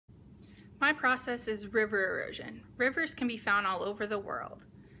My process is river erosion. Rivers can be found all over the world.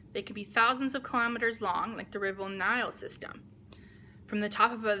 They can be thousands of kilometers long, like the River Nile system. From the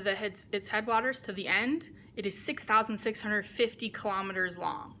top of its headwaters to the end, it is 6,650 kilometers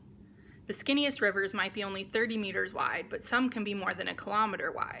long. The skinniest rivers might be only 30 meters wide, but some can be more than a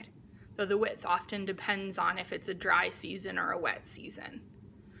kilometer wide, though the width often depends on if it's a dry season or a wet season.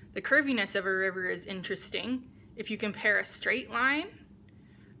 The curviness of a river is interesting. If you compare a straight line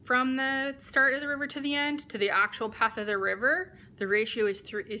from the start of the river to the end to the actual path of the river, the ratio is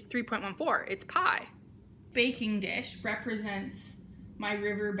 3.14. It's pi. Baking dish represents my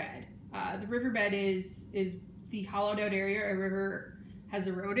riverbed. The riverbed is the hollowed out area a river has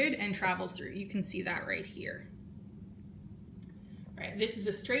eroded and travels through. You can see that right here. Right, this is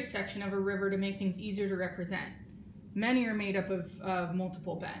a straight section of a river to make things easier to represent. Many are made up of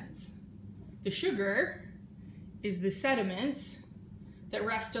multiple bends. The sugar is the sediments that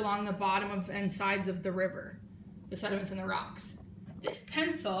rest along the bottom and sides of the river, the sediments and the rocks. This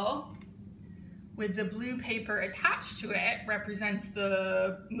pencil with the blue paper attached to it represents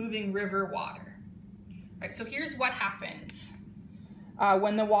the moving river water. Right, so here's what happens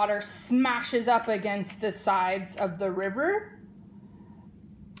when the water smashes up against the sides of the river.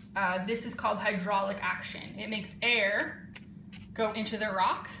 This is called hydraulic action. It makes air go into the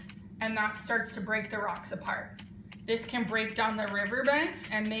rocks, and that starts to break the rocks apart. This can break down the riverbanks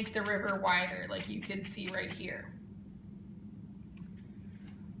and make the river wider, like you can see right here.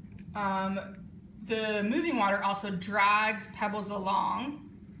 The moving water also drags pebbles along.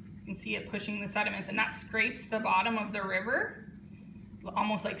 You can see it pushing the sediments, and that scrapes the bottom of the river,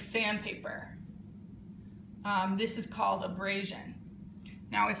 almost like sandpaper. This is called abrasion.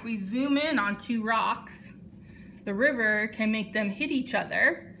 Now, if we zoom in on two rocks, the river can make them hit each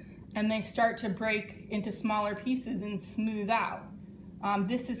other, and they start to break into smaller pieces and smooth out.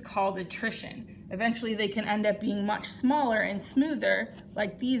 This is called attrition. Eventually they can end up being much smaller and smoother,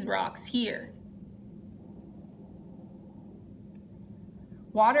 like these rocks here.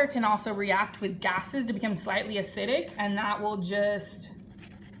 Water can also react with gases to become slightly acidic, and that will just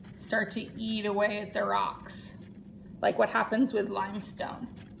start to eat away at the rocks, like what happens with limestone.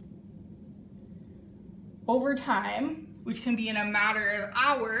 Over time, which can be in a matter of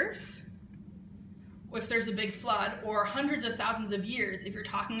hours if there's a big flood, or hundreds of thousands of years if you're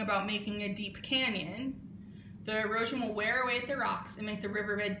talking about making a deep canyon, the erosion will wear away at the rocks and make the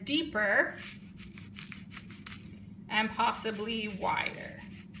riverbed deeper and possibly wider.